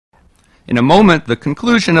In a moment, the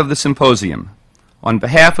conclusion of the symposium. On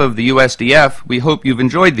behalf of the USDF, we hope you've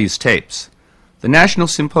enjoyed these tapes. The National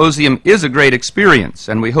Symposium is a great experience,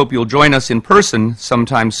 and we hope you'll join us in person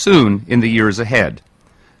sometime soon in the years ahead.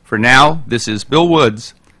 For now, this is Bill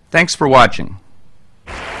Woods. Thanks for watching.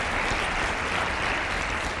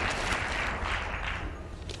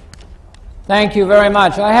 Thank you very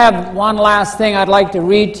much. I have one last thing I'd like to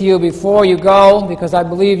read to you before you go, because I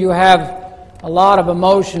believe you have a lot of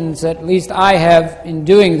emotions, at least I have, in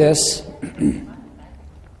doing this.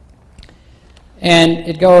 And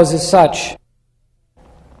it goes as such.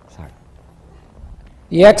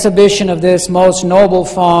 The exhibition of this most noble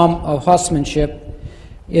form of horsemanship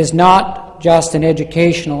is not just an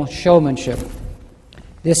educational showmanship.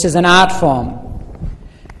 This is an art form.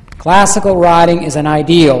 Classical riding is an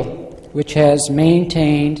ideal which has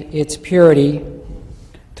maintained its purity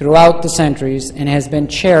throughout the centuries and has been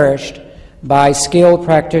cherished by skilled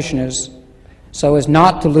practitioners so as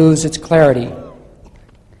not to lose its clarity.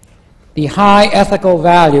 The high ethical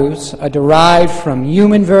values are derived from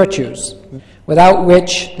human virtues, without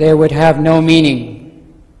which they would have no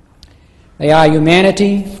meaning. They are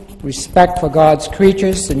humanity, respect for God's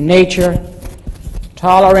creatures and nature,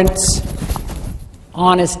 tolerance,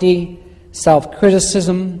 honesty,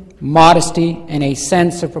 self-criticism, modesty, and a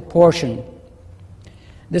sense of proportion.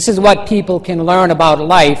 This is what people can learn about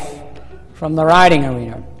life from the riding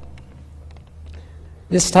arena.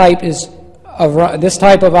 This type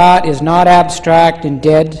of art is not abstract and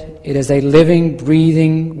dead. It is a living,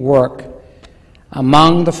 breathing work.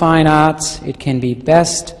 Among the fine arts, it can be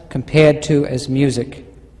best compared to as music.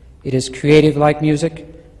 It is creative like music,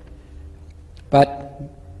 but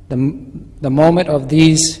the moment of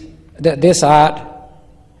this art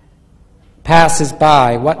passes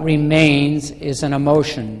by. What remains is an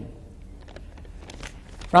emotion.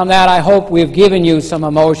 From that, I hope we've given you some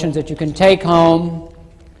emotions that you can take home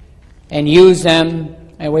and use them,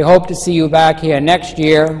 and we hope to see you back here next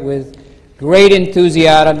year with great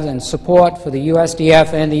enthusiasm and support for the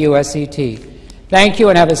USDF and the USCT. Thank you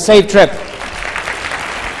and have a safe trip.